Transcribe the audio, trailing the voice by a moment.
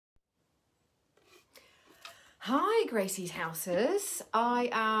Hi Gracie's Houses.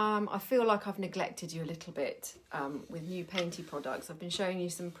 I feel like I've neglected you a little bit with new painty products. I've been showing you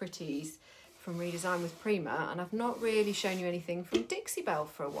some pretties from Redesign with Prima, and I've not really shown you anything from Dixie Belle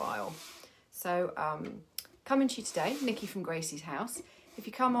for a while. So coming to you today, Nikki from Gracie's House. If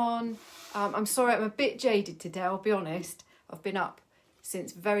you come on, I'm sorry I'm a bit jaded today, I'll be honest. I've been up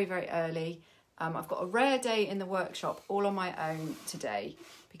since very, very early. I've got a rare day in the workshop all on my own today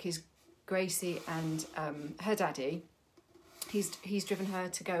because Gracie and her daddy, he's driven her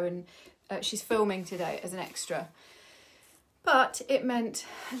to go and she's filming today as an extra. But it meant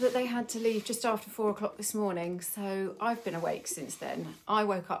that they had to leave just after 4 o'clock this morning, so I've been awake since then. I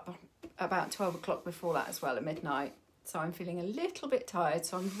woke up about 12 o'clock before that as well at midnight, so I'm feeling a little bit tired,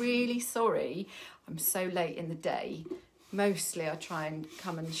 so I'm really sorry I'm so late in the day. Mostly I try and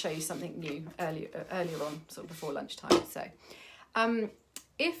come and show you something new earlier on, sort of before lunchtime. So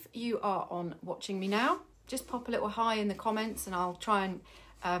if you are on watching me now, just pop a little hi in the comments and I'll try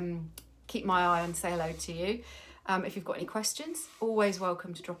and keep my eye and say hello to you. If you've got any questions, always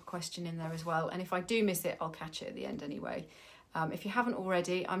welcome to drop a question in there as well. And if I do miss it, I'll catch it at the end anyway. If you haven't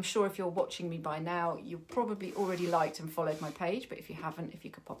already, I'm sure if you're watching me by now, you probably already liked and followed my page. But if you haven't, if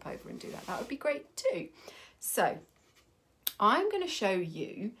you could pop over and do that, that would be great too. So I'm going to show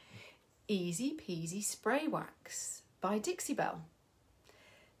you Easy Peasy Spray Wax by Dixie Belle.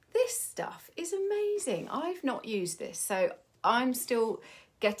 This stuff is amazing. I've not used this, so I'm still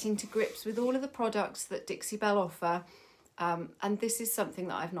getting to grips with all of the products that Dixie Belle offer. And this is something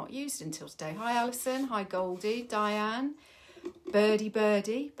that I've not used until today. Hi Alison, hi Goldie, Diane, Birdie,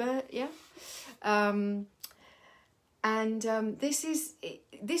 yeah. This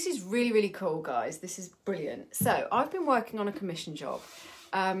is really, really cool, guys. This is brilliant. So I've been working on a commission job.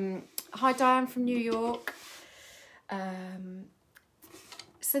 Hi Diane from New York.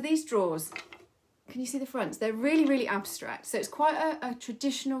 So these drawers, can you see the fronts? They're really, really abstract. So it's quite a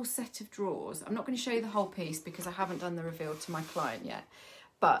traditional set of drawers. I'm not going to show you the whole piece because I haven't done the reveal to my client yet.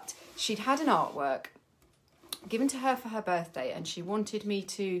 But she'd had an artwork given to her for her birthday and she wanted me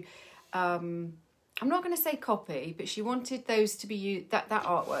to, I'm not going to say copy, but she wanted those to be used, that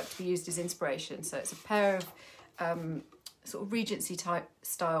artwork to be used as inspiration. So it's a pair of sort of Regency type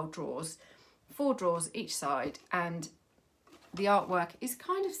style drawers, 4 drawers each side, and the artwork is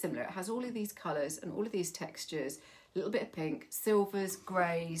kind of similar. It has all of these colours and all of these textures, a little bit of pink, silvers,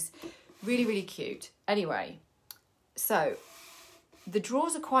 greys, really, really cute. Anyway, so the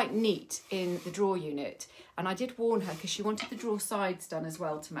drawers are quite neat in the drawer unit, and I did warn her because she wanted the drawer sides done as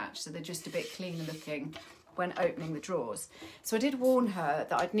well to match, so they're just a bit cleaner looking when opening the drawers. So I did warn her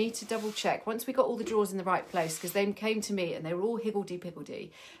that I'd need to double check once we got all the drawers in the right place, because they came to me and they were all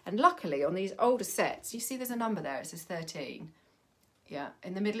higgledy-piggledy. And luckily on these older sets, you see there's a number there, it says 13. Yeah,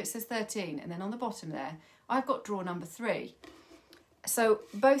 in the middle it says 13, and then on the bottom there, I've got drawer number 3. So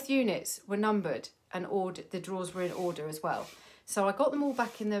both units were numbered and ordered, the drawers were in order as well. So I got them all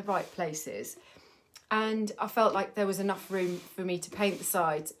back in the right places, and I felt like there was enough room for me to paint the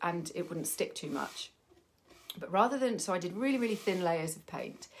sides and it wouldn't stick too much. But rather than, so I did really, really thin layers of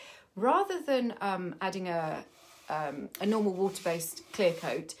paint. Rather than adding a normal water-based clear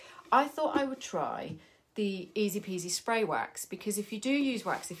coat, I thought I would try the Easy Peasy Spray Wax, because if you do use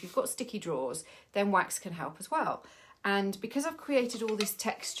wax, if you've got sticky drawers, then wax can help as well. And because I've created all this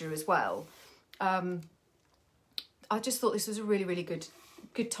texture as well, I just thought this was a really, really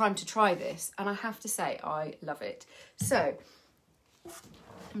good time to try this, and I have to say I love it. So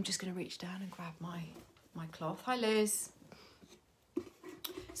I'm just going to reach down and grab my cloth. Hi Liz.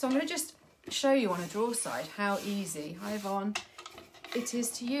 So I'm going to just show you on a drawer side how easy, hi Yvonne, it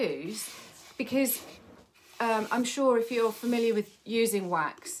is to use, because I'm sure if you're familiar with using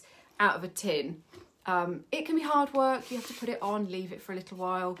wax out of a tin, it can be hard work. You have to put it on, leave it for a little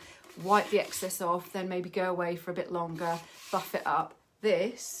while, wipe the excess off, then maybe go away for a bit longer, buff it up.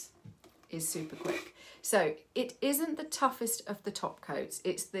 This is super quick. So it isn't the toughest of the top coats.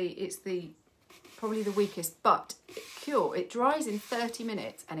 It's probably the weakest, but it dries in 30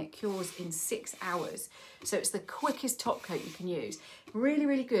 minutes and it cures in 6 hours. So it's the quickest top coat you can use. Really,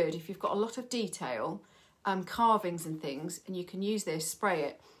 really good if you've got a lot of detail, carvings and things, and you can use this, spray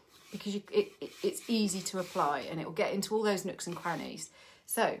it, because it's easy to apply and it will get into all those nooks and crannies.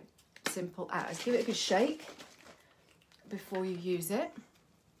 So simple as, give it a good shake before you use it.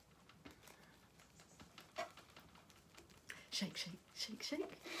 Shake, shake, shake,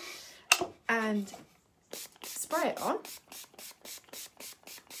 shake. And spray it on.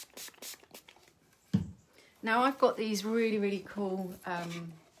 Now I've got these really, really cool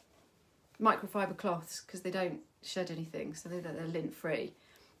microfiber cloths because they don't shed anything, so they're lint free.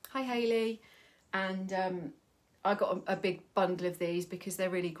 Hi Hayley. And I got a big bundle of these because they're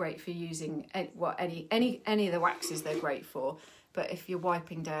really great for using any of the waxes. They're great for, but if you're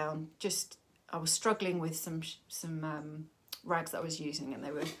wiping down, I was struggling with some rags that I was using, and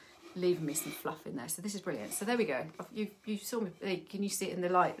they were leaving me some fluff in there. So this is brilliant. So there we go. You saw me. Can you see it in the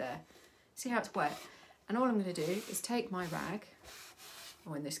light there? See how it's wet? And all I'm going to do is take my rag,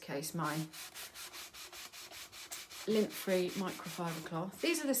 or in this case my lint-free microfiber cloth.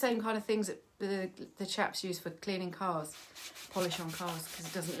 These are the same kind of things that the chaps use for cleaning cars, polish on cars, because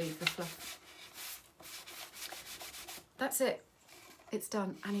it doesn't leave the fluff. That's it. It's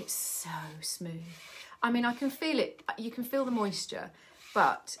done, and it's so smooth. I mean, I can feel it. You can feel the moisture,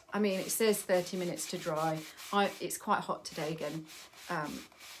 but I mean, it says 30 minutes to dry. It's quite hot today again.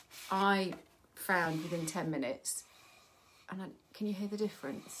 I found within 10 minutes, and can you hear the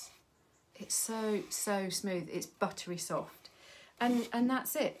difference? It's so smooth. It's buttery soft, and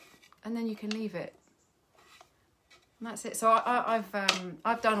that's it. And then you can leave it. And that's it. So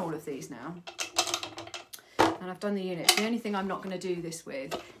I've done all of these now, and I've done the units. The only thing I'm not going to do this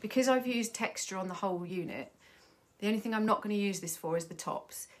with, because I've used texture on the whole unit, the only thing I'm not going to use this for is the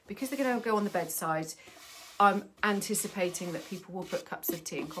tops, because they're going to go on the bedsides. I'm anticipating that people will put cups of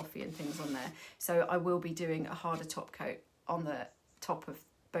tea and coffee and things on there. So I will be doing a harder top coat on the top of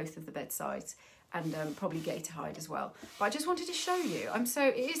both of the bedsides, and probably gator hide as well. But I just wanted to show you.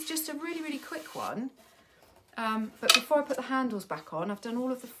 It is just a really, really quick one. But before I put the handles back on, I've done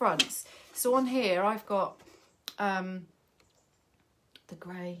all of the fronts. So on here, I've got the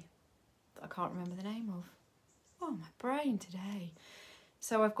grey that I can't remember the name of. Oh, my brain today.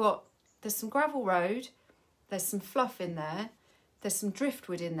 So there's some gravel road, there's some fluff in there, there's some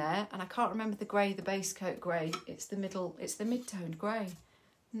driftwood in there, and I can't remember the grey, the base coat grey. It's the mid-toned grey.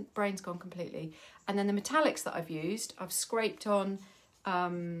 Brain's gone completely. And then the metallics that I've used, I've scraped on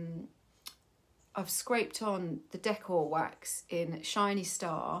the decor wax in Shiny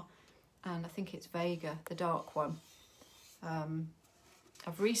Star, and I think it's Vega, the dark one.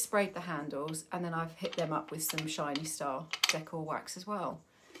 I've resprayed the handles, and then I've hit them up with some Shiny Star decor wax as well.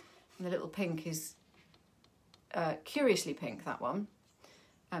 And the little pink is curiously pink, that one,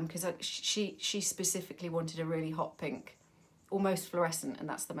 because she specifically wanted a really hot pink, almost fluorescent, and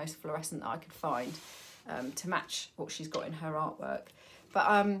that's the most fluorescent that I could find to match what she's got in her artwork. But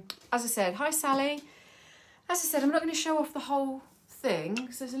as I said, hi Sally. As I said, I'm not going to show off the whole thing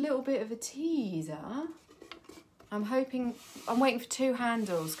because there's a little bit of a teaser. I'm waiting for 2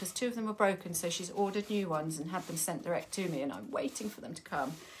 handles because 2 of them were broken, so she's ordered new ones and had them sent direct to me, and I'm waiting for them to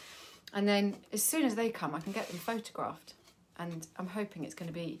come. And then as soon as they come, I can get them photographed, and I'm hoping it's going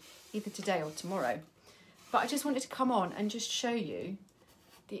to be either today or tomorrow. But I just wanted to come on and just show you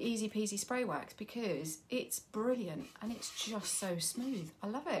the Easy Peasy Spray Wax because it's brilliant and it's just so smooth. I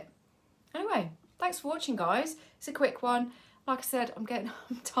love it. Anyway, thanks for watching, guys. It's a quick one. Like I said, I'm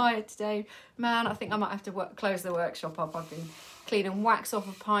tired today. Man, I think I might have to close the workshop up. I've been cleaning wax off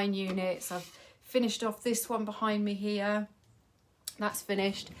of pine units. I've finished off this one behind me here. That's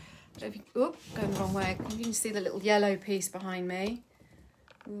finished. I don't know if you, going the wrong way. You can see the little yellow piece behind me.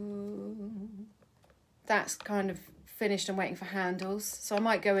 That's kind of finished and waiting for handles. So I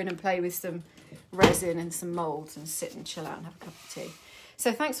might go in and play with some resin and some moulds and sit and chill out and have a cup of tea.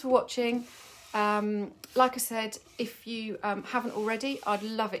 So thanks for watching. Like I said, if you haven't already, I'd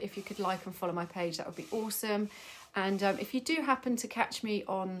love it if you could like and follow my page. That would be awesome. And if you do happen to catch me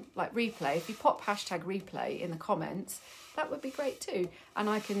on like replay, if you pop #replay in the comments, that would be great too. And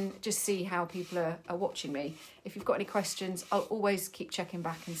I can just see how people are watching me. If you've got any questions, I'll always keep checking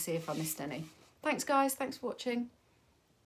back and see if I missed any. Thanks guys, thanks for watching.